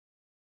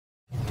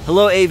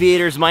Hello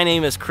aviators, my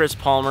name is Chris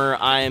Palmer.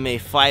 I am a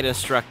flight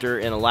instructor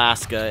in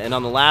Alaska, and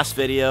on the last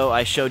video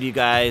I showed you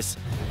guys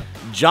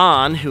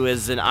John, who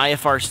is an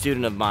IFR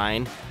student of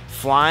mine,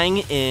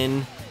 flying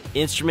in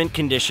instrument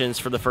conditions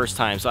for the first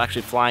time, so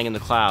actually flying in the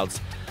clouds.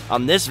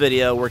 On this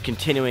video we're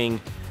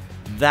continuing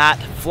that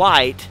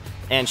flight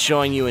and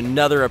showing you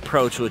another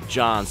approach with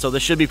John. So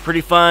this should be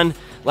pretty fun.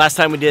 Last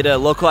time we did a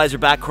localizer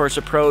back course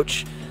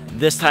approach.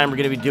 This time we're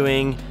going to be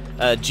doing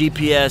a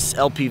GPS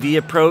LPV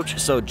approach.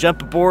 So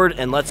jump aboard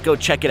and let's go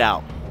check it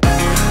out.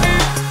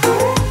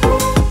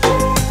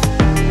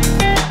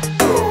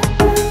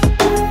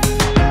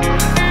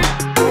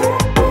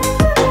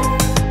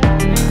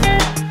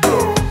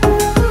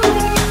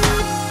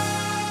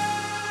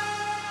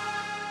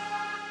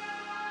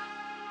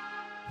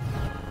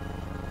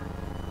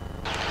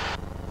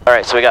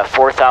 Alright, so we got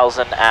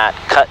 4,000 at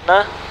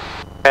Cessna.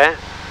 Okay.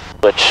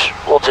 Which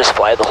we'll just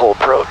fly the whole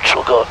approach.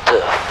 We'll go up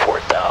to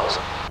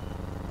 4,000.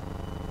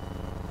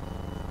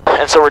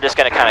 And so we're just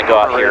going to kind of go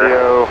out here.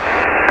 Radio,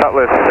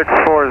 Cutlass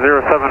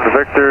 6407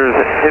 Victor's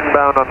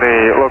inbound on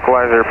the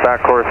localizer back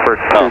course for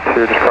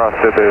 22, just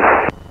crossed it is.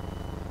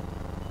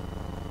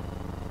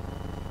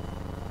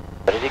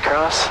 What did he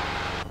cross?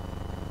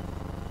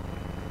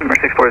 Number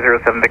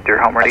 6407 Victor,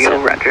 home radio,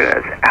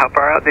 roger. How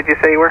far out did you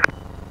say you were?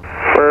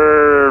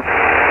 We're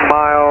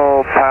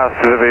mile past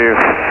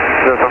Vivi's,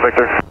 07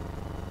 Victor.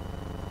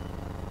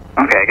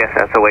 Okay, I guess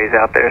that's a ways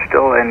out there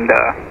still, and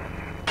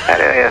had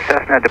a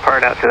Cessna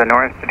depart out to the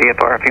north to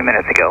DFR a few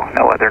minutes ago.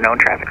 No other known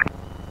traffic.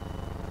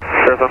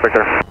 07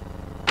 Victor.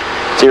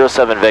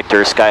 07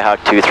 Victor, Skyhawk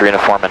 2-3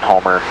 uniform and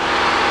Homer.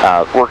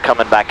 We're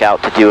coming back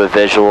out to do a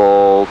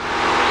visual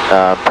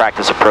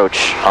practice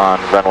approach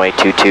on runway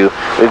 22.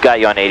 We've got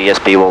you on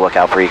ADS-B, we'll look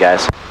out for you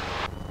guys.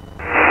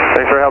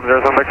 Thanks for your help,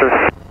 07 Victor.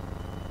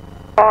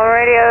 All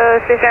radio,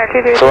 station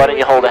 233. So why don't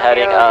you hold a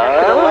heading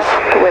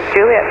of with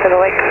Juliet to the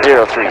lake.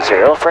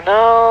 030 for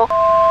now.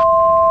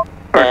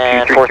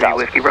 And 4,000.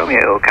 Whiskey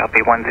Romeo,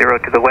 copy 10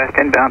 to the west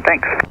inbound,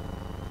 thanks.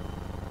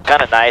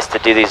 Kind of nice to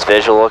do these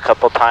visual a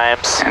couple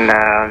times. And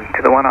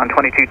to the one on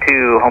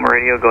 22.2, home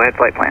radio, go ahead,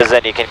 flight plan. Because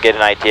then you can get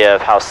an idea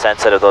of how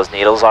sensitive those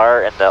needles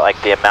are and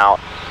the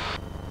amount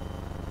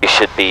you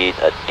should be,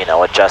 you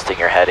know, adjusting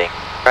your heading.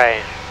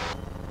 Right.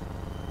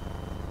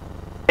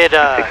 It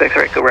 66,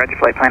 right, go roger,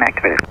 flight plan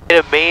activated.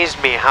 It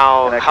amazed me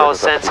how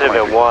sensitive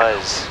it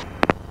was.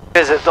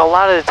 Because a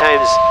lot of the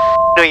times,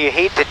 you know, you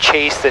hate to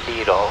chase the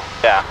needle.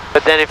 Yeah.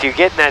 But then if you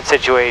get in that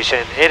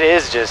situation, it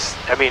is just,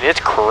 I mean,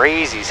 it's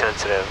crazy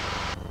sensitive.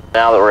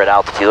 Now that we're at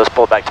altitude, let's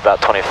pull it back to about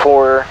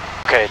 24.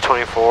 Okay,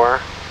 24.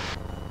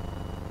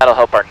 That'll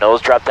help our nose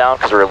drop down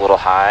because we're a little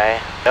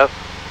high. Yep.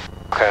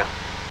 Okay.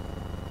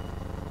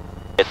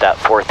 Get that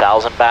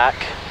 4,000 back.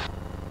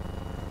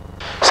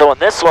 So on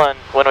this one,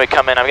 when we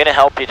come in, I'm going to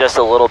help you just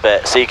a little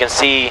bit so you can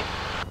see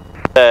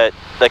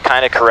the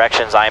kind of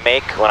corrections I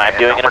make when I'm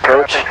doing an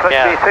approach.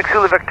 Yeah. 6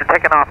 Victor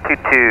taking off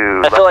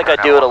 22. I feel like I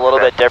do it a little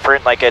bit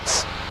different. Like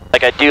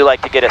I do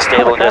like to get it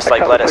stable and just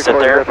like let it sit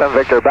there.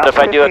 But if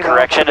I do a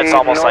correction, it's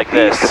almost like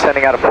this.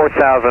 Descending out of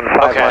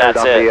 4,500 that's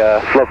on it.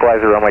 the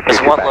localizer runway 22.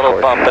 Just one little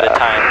bump at a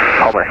time.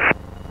 Homer.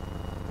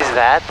 Is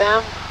that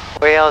them?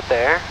 Way out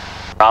there?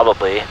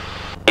 Probably.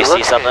 You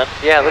see something?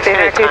 Yeah, it looks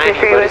kind of tiny,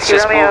 but it's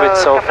just moving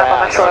so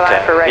fast.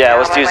 Okay. Yeah,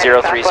 let's do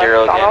 030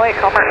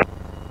 again.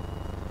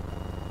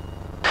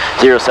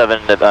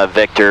 07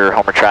 Victor,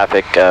 Homer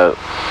traffic,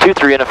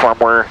 2-3 uniform.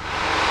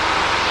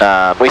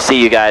 We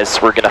see you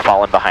guys. We're going to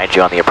fall in behind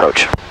you on the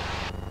approach.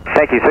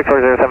 Thank you,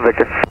 6407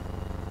 Victor.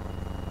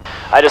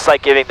 I just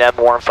like giving them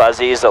warm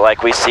fuzzies that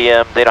like we see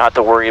them. They don't have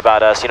to worry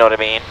about us, you know what I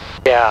mean?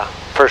 Yeah,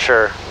 for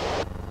sure.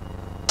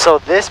 So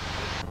this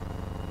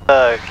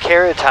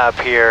carrot top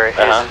here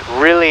is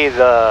really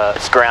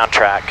It's ground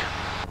track.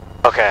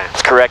 Okay.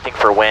 It's correcting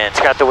for wind.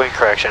 It's got the wind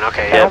correction,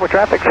 okay. Yeah. Homer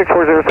traffic,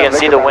 6407 You can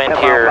see the wind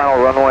here.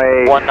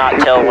 1 knot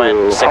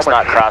tailwind, 6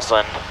 knot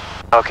crosswind.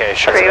 Okay,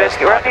 sure.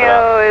 Whiskey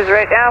Romeo is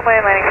right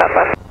downwind, landing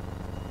southwest.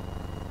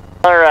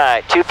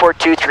 Alright,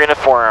 2423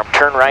 uniform.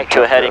 Turn right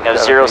to a heading of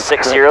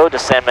 060,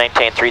 descend,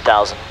 maintain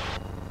 3,000.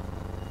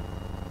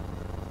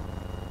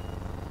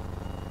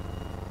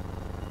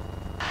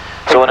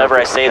 So whenever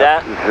I say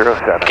that,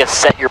 you can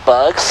set your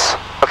bugs.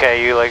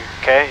 Okay, you like,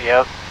 okay,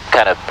 yep.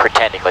 Kind of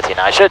pretending with you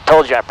now. I should have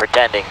told you I'm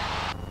pretending.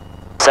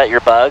 Set your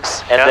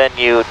bugs, and then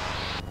you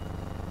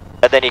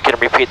can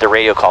repeat the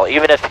radio call.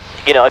 Even if,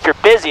 you know, if you're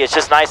busy, it's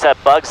just nice to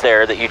have bugs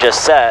there that you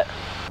just set.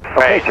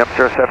 Okay, jump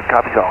 07,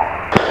 copy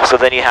all. So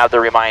then you have the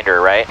reminder,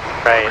 right?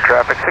 Right.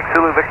 Traffic, 6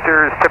 Zulu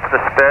Victor, tip of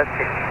the spit,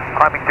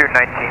 climbing through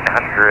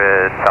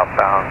 1900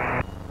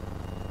 southbound.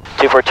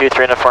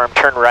 2423 uniform,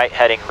 turn right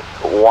heading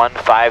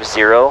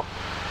 150,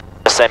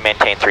 descend,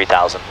 maintain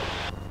 3,000.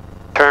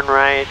 Turn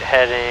right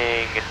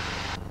heading,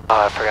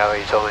 oh, I forgot what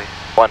you told me.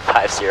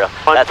 150.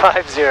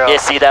 150. Yeah,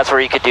 see, that's where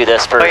you could do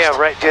this first. Oh yeah,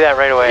 right. Do that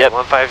right away. Yep.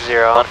 150.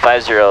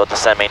 150,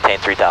 descend, maintain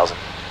 3,000.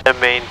 And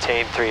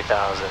maintain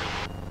 3,000.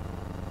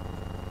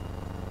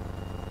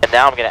 And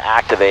now I'm going to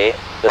activate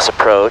this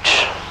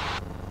approach.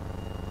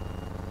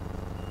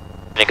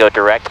 I'm going to go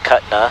direct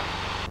Cessna.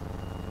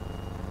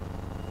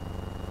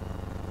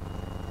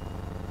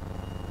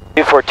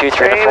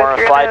 2423 uniform,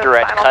 fly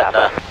direct,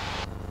 Cutna.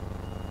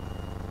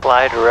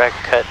 Fly direct,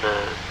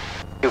 Cutna.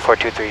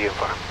 2423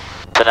 uniform.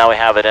 So now we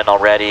have it in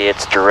already,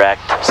 it's direct,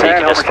 so you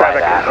can just fly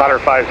that.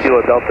 105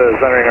 Kilo Delta is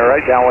entering a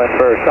right downwind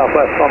for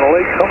southwest on the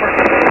lake, over.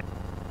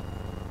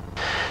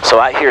 So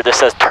out here this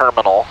says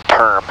terminal,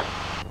 term,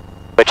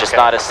 which is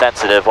not as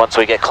sensitive. Once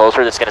we get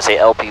closer, it's going to say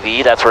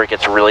LPV, that's where it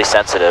gets really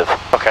sensitive.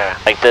 Okay.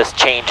 Like this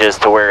changes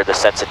to where the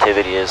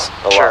sensitivity is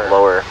a lot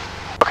lower.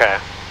 Okay.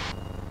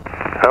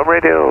 Home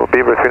radio,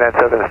 Beaver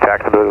 397 is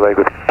taxiable leg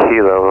with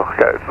Kilo.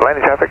 Got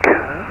landing traffic,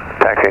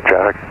 taxiing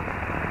traffic,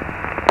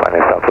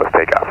 landing southwest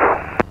takeoff.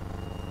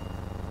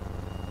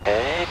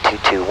 Okay,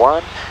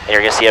 221, and you're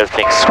going to see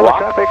everything swap.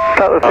 Traffic,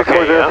 southwest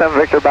 6407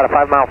 Victor, about a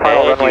 5-mile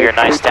final runway. Do your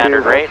nice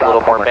standard rate, a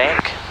little more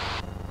bank.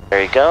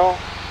 There you go.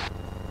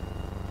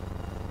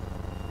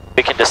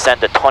 We can descend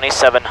to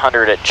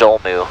 2700 at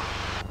Jolmu.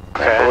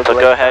 Okay. So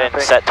go ahead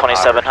and set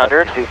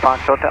 2700. Two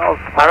Fox Hotels.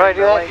 How do I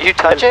do that? You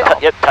touch it?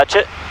 Yep, touch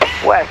it.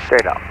 West,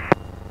 straight up.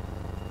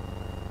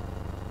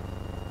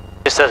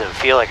 This doesn't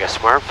feel like a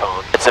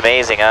smartphone. It's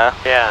amazing, huh?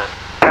 Yeah.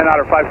 10 out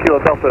of 5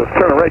 Kilo Delta,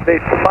 turn right base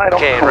to final.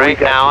 Okay,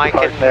 right now I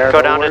can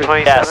go down to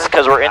 27? Yes,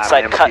 because we're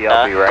inside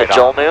Cutna, the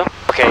Jolmu.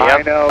 Okay,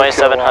 yep.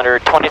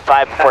 2700,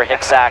 25 before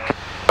Hiksack.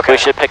 Okay. We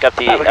should pick up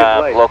the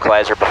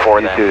localizer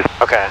before then.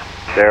 Okay.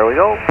 There we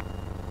go.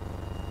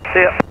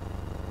 See ya.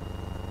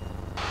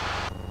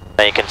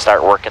 Then you can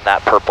start working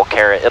that purple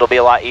carrot. It'll be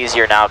a lot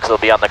easier now because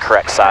it'll be on the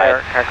correct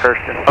side.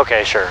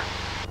 Okay, sure.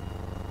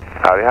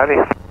 Howdy, howdy.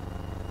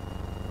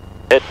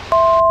 Good.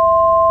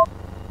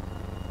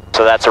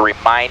 So that's a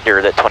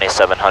reminder that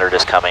 2700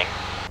 is coming.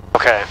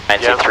 Okay.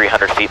 And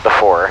 300 feet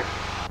before.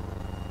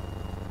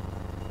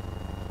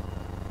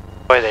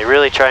 Boy, they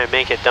really try and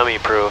make it dummy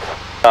proof.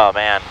 Oh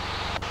man.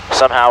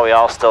 Somehow we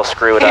all still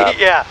screw it up.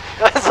 Yeah.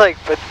 I was like,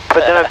 but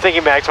then I'm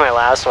thinking back to my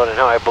last one and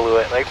how I blew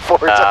it like 4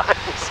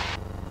 times.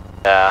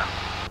 Yeah.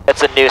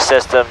 It's a new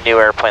system, new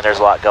airplane, there's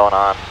a lot going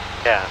on.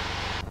 Yeah.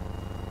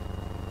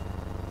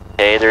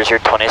 Okay, there's your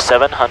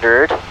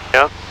 2700.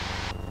 Yep.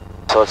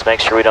 So let's make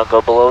sure we don't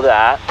go below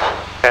that.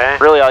 Okay.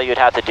 Really all you'd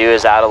have to do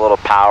is add a little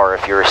power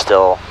if you were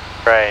still...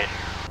 Right.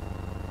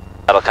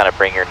 That'll kind of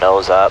bring your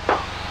nose up.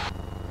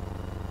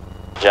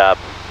 Good job.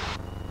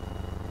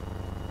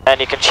 And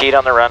you can cheat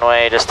on the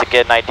runway just to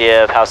get an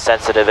idea of how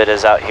sensitive it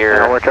is out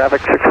here. We're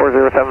traffic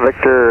 6407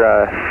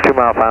 Victor,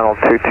 2-mile final,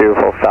 22,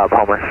 full stop,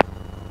 Homer.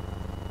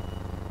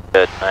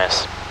 Good,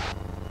 nice.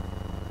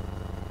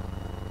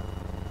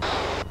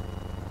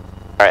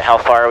 Alright, how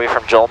far are we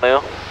from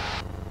Jolmu?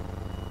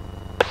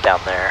 Down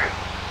there.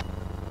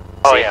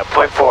 Oh yeah,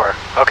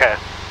 0.4. Okay.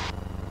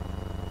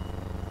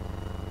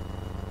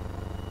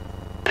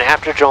 And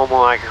after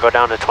Jolmu, I can go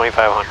down to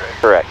 2500.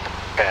 Correct.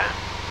 Okay.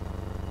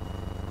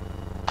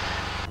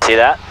 See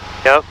that?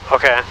 Yep,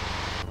 okay.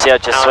 See how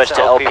it just Now switched it's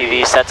to LPV.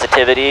 LPV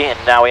sensitivity, and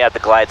now we have the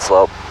glide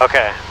slope.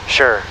 Okay,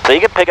 sure. So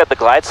you can pick up the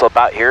glide slope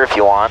out here if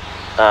you want.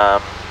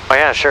 Oh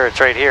yeah, sure, it's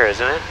right here,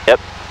 isn't it? Yep.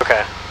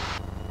 Okay.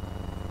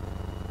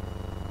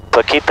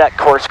 So keep that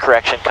course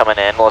correction coming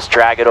in. Let's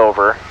drag it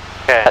over.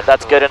 Okay.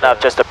 That's good enough,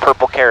 just a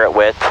purple carrot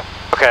width.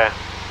 Okay.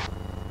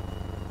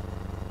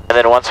 And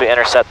then once we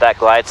intercept that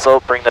glide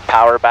slope, bring the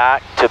power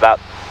back to about,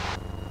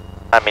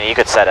 I mean, you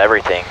could set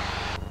everything.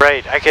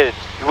 Right, I could,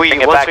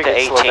 Bring it once back we to get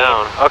 18. slowed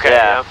down. Okay,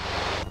 Yeah. yep.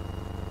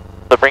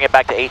 So bring it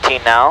back to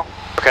 18 now.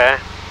 Okay.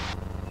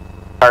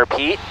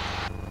 Repeat.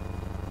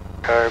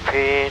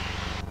 Repeat.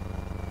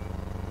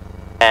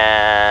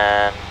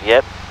 And,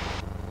 yep.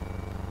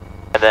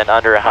 And then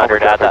under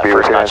 100, add that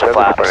first notch of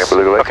flaps.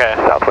 Okay.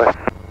 Southwest.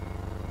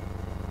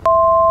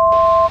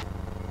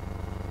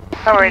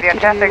 Home radio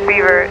traffic,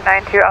 Beaver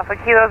 92 Alpha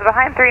Kilos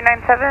behind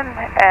 397,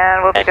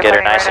 and we'll be And get her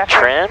departing nice right and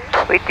after.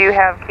 trimmed. We do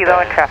have Kilo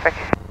in traffic.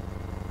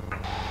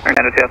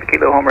 92 Alpha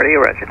Kilo, home radio,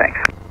 roger, thanks.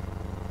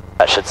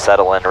 That should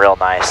settle in real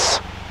nice.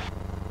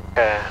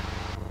 Okay.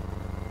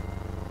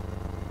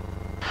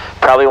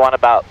 Probably want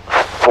about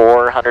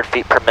 400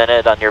 feet per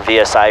minute on your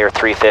VSI or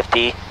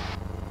 350.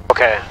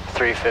 Okay,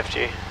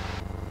 350.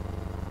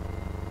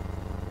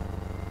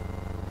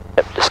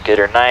 Yep, just get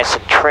her nice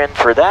and trimmed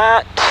for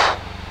that.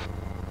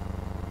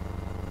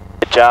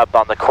 Good job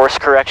on the course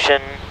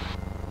correction.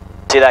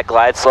 See that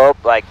glide slope?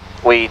 Like,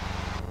 we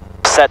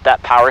set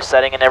that power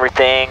setting and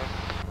everything.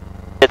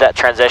 Did that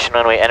transition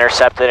when we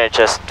intercepted, it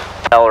just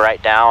fell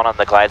right down on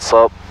the glide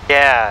slope.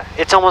 Yeah,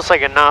 it's almost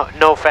like a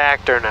no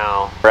factor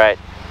now. Right.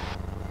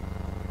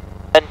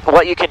 And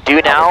what you can do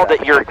now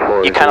that you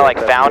kind of like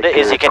found it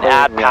is you can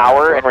add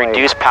power and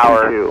reduce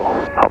power.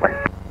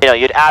 You know,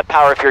 you'd add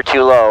power if you're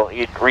too low.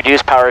 You'd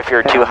reduce power if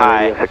you're too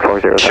high.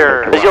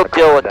 Sure. Because you'll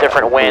deal with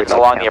different winds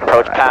along the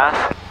approach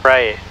path.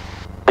 Right.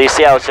 You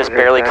see how it's just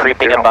barely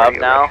creeping above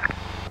now?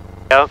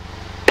 Yep.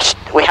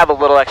 We have a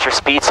little extra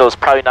speed, so it's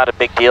probably not a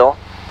big deal.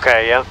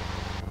 Okay, yep.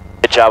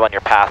 Good job on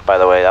your path, by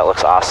the way. That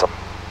looks awesome.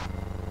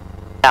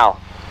 Now,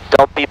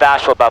 don't be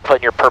bashful about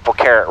putting your purple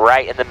carrot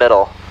right in the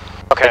middle.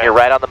 Okay. When you're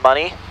right on the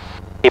money,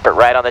 keep it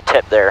right on the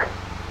tip there.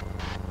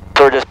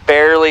 So we're just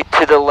barely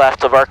to the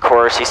left of our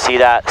course. You see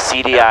that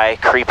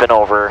CDI creeping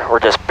over. We're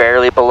just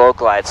barely below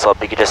glide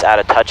slope. You can just add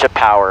a touch of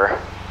power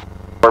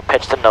or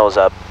pitch the nose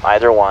up,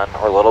 either one,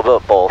 or a little bit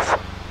of both.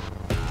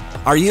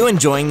 Are you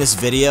enjoying this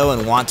video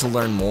and want to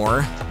learn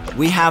more?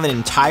 We have an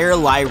entire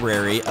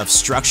library of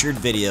structured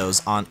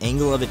videos on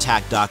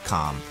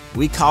angleofattack.com.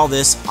 We call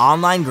this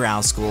Online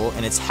Ground School,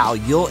 and it's how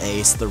you'll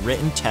ace the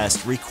written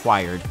test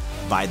required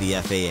by the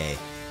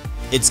FAA.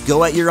 It's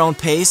go at your own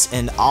pace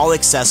and all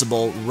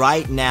accessible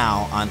right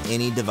now on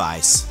any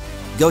device.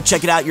 Go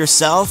check it out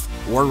yourself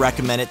or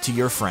recommend it to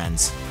your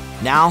friends.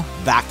 Now,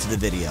 back to the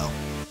video.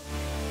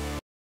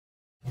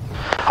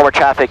 Homer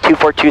traffic,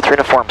 2423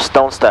 uniform,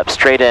 stone step,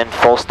 straight in,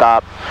 full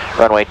stop,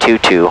 runway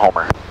 22,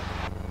 Homer.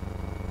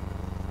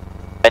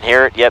 And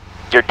here, yep,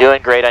 you're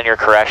doing great on your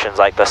corrections,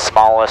 like the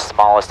smallest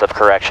of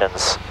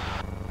corrections.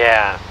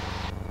 Yeah.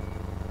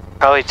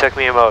 Probably took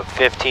me about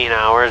 15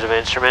 hours of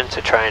instrument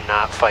to try and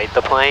not fight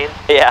the plane.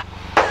 Yeah.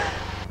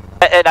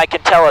 And I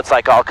can tell it's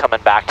like all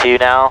coming back to you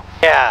now.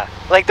 Yeah.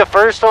 Like the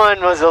first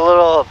one was a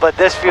little, but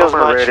this feels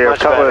much better.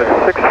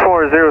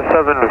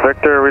 6407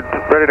 Victor,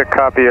 we're ready to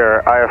copy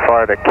our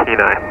IFR to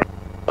Kenai.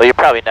 Well, you've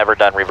probably never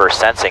done reverse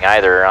sensing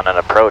either on an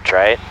approach,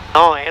 right?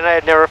 Oh, and I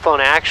had never flown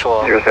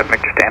actual. 07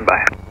 Victor,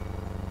 standby.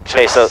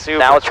 Okay, so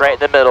now it's right in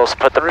the middle, so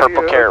put the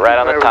purple carrot right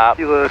on the top.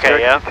 Okay,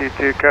 yeah.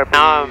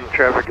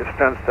 Traffic is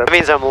stun step. That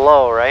means I'm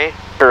low, right?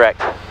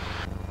 Correct.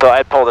 So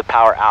I'd pull the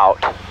power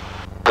out.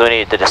 So we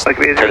need to just to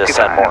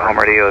descend more. Home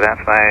radio,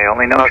 that's my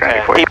only no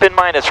traffic for you. Keep in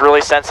mind it's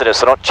really sensitive,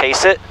 so don't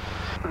chase it.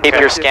 Keep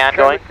your scan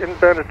going.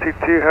 Inbound to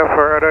T2, how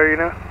far out are you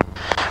now?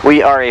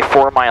 We are a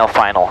 4-mile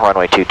final,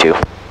 runway 22.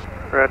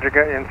 Roger,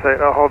 got you in sight.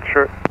 I'll hold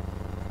short.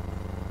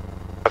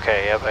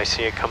 Okay, yep, I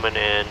see it coming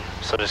in,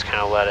 so just kind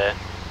of let it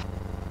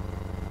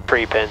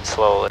creep in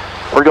slowly.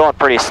 We're going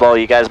pretty slow.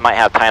 You guys might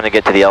have time to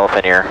get to the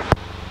elephant here.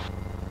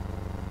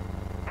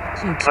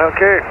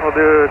 Okay, we'll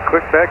do a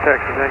quick back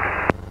taxi,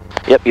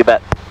 thanks. Yep, you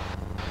bet.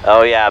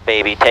 Oh yeah,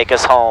 baby, take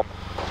us home.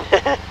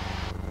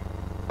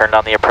 Turn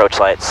on the approach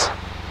lights.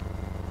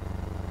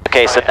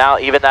 Okay, so now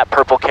even that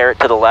purple carrot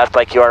to the left,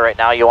 like you are right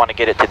now, you want to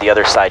get it to the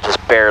other side,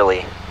 just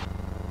barely.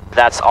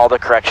 That's all the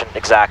correction,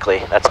 exactly.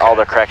 That's all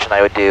the correction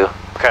I would do.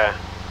 Okay.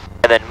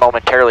 And then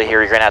momentarily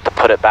here, you're going to have to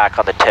put it back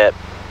on the tip.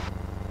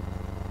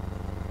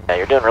 Yeah,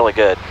 you're doing really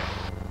good.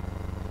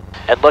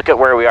 And look at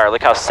where we are.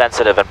 Look how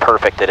sensitive and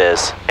perfect it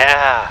is.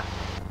 Yeah.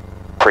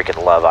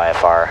 Freaking love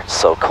IFR. It's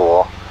so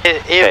cool.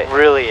 It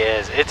really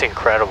is. It's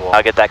incredible.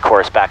 I'll get that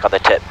course back on the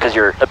tip because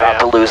you're about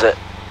to lose it.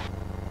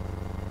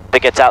 If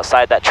it gets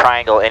outside that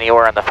triangle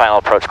anywhere on the final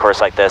approach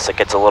course like this, it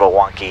gets a little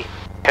wonky.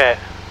 Okay.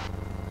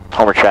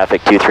 Homer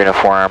traffic, 23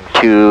 uniform,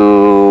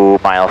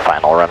 2-mile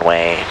final,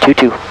 runway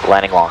 22,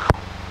 landing long.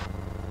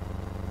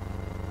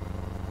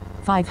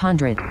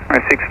 500.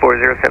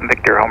 6407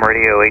 Victor, home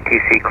radio,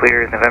 ATC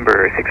clears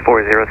November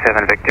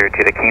 6407 Victor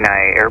to the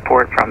Kenai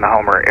Airport from the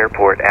Homer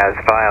Airport as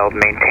filed.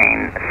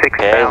 Maintain 6,000.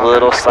 Okay, a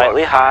little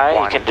slightly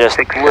high. You can just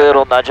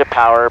little nudge of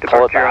power,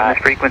 pull it Departure on back.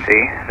 this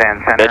frequency,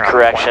 then center. Good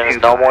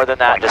corrections, no more than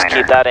that. Just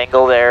keep that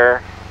angle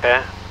there.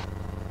 Okay.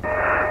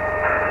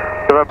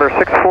 November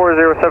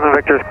 6407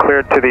 Victor is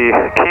cleared to the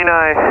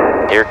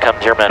Kenai Here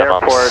comes your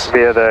minimums. Airport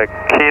via the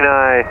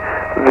Kenai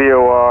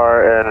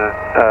VOR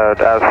and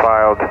as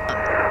filed.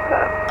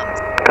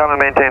 Come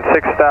and maintain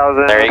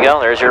 6,000. There you go,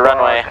 there's your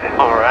runway.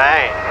 All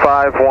right.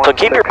 5-1. So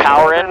keep your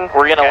power in.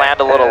 We're going to land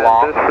a little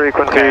long. This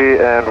frequency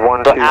and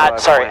 1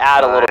 So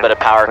add a little bit of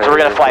power because we're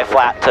going to fly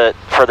flat to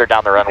further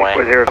down the runway.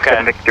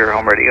 6407 Victor,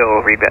 home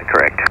radio, read that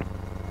correct.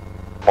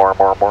 More.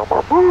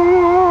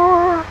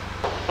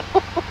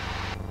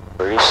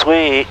 Pretty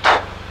sweet.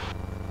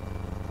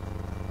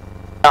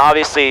 Now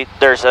obviously,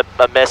 there's a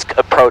misc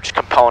approach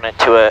component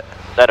to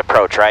that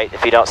approach, right?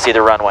 If you don't see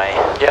the runway.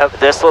 Yep.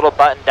 This little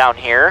button down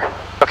here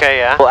Okay,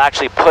 yeah. will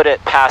actually put it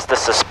past the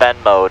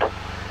suspend mode.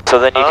 So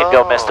then you can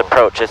go missed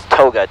approach. It's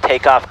toga,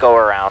 take off, go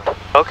around.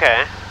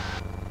 Okay.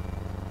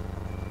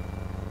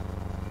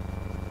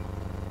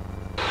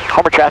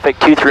 Homer traffic,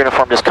 23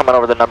 uniform, just coming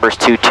over the numbers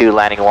 22,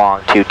 landing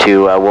long,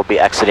 22, we'll be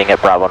exiting at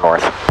Bravo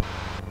North.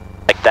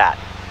 Like that.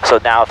 So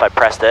now if I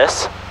press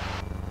this.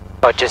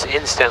 Oh, just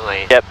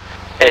instantly. Yep.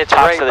 And it it's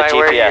talks right to the by GPS.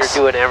 where you're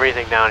doing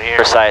everything down here.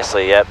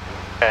 Precisely, yep.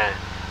 Okay.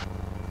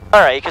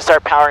 Alright, you can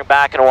start powering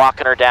back and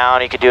walking her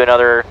down. You could do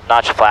another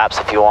notch of flaps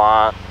if you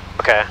want.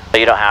 Okay.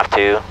 But you don't have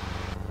to.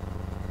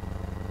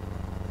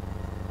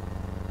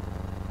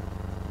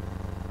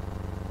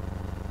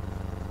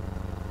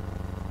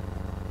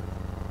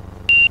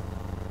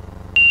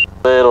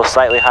 Little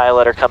slightly high,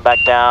 let her come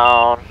back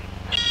down.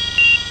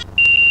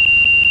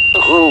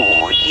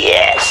 Ooh,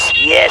 yes,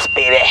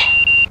 baby.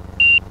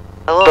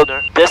 So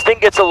this thing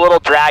gets a little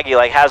draggy,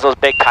 like has those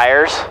big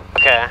tires.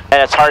 Okay.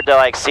 And it's hard to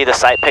like see the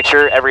sight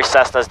picture. Every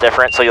Cessna's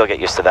different, so you'll get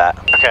used to that.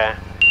 Okay.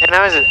 And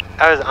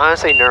I was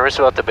honestly nervous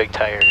about the big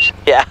tires.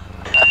 Yeah.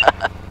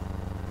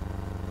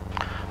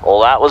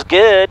 Well, that was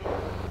good.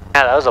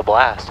 Yeah, that was a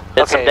blast.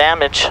 Did some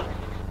damage.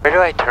 Where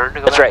do I turn to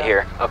go? It's back right up?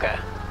 here. Okay.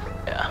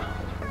 Yeah.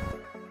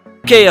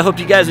 Okay, I hope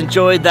you guys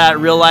enjoyed that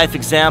real life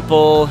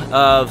example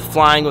of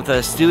flying with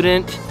a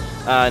student,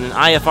 an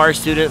IFR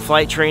student,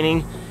 flight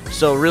training.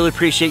 So really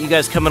appreciate you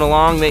guys coming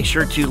along. Make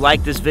sure to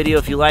like this video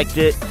if you liked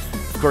it.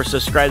 Of course,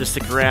 subscribe to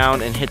stick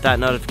around and hit that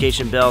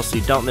notification bell so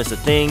you don't miss a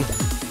thing.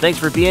 Thanks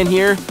for being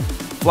here.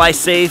 Fly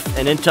safe,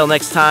 and until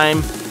next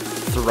time,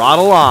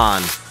 throttle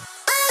on.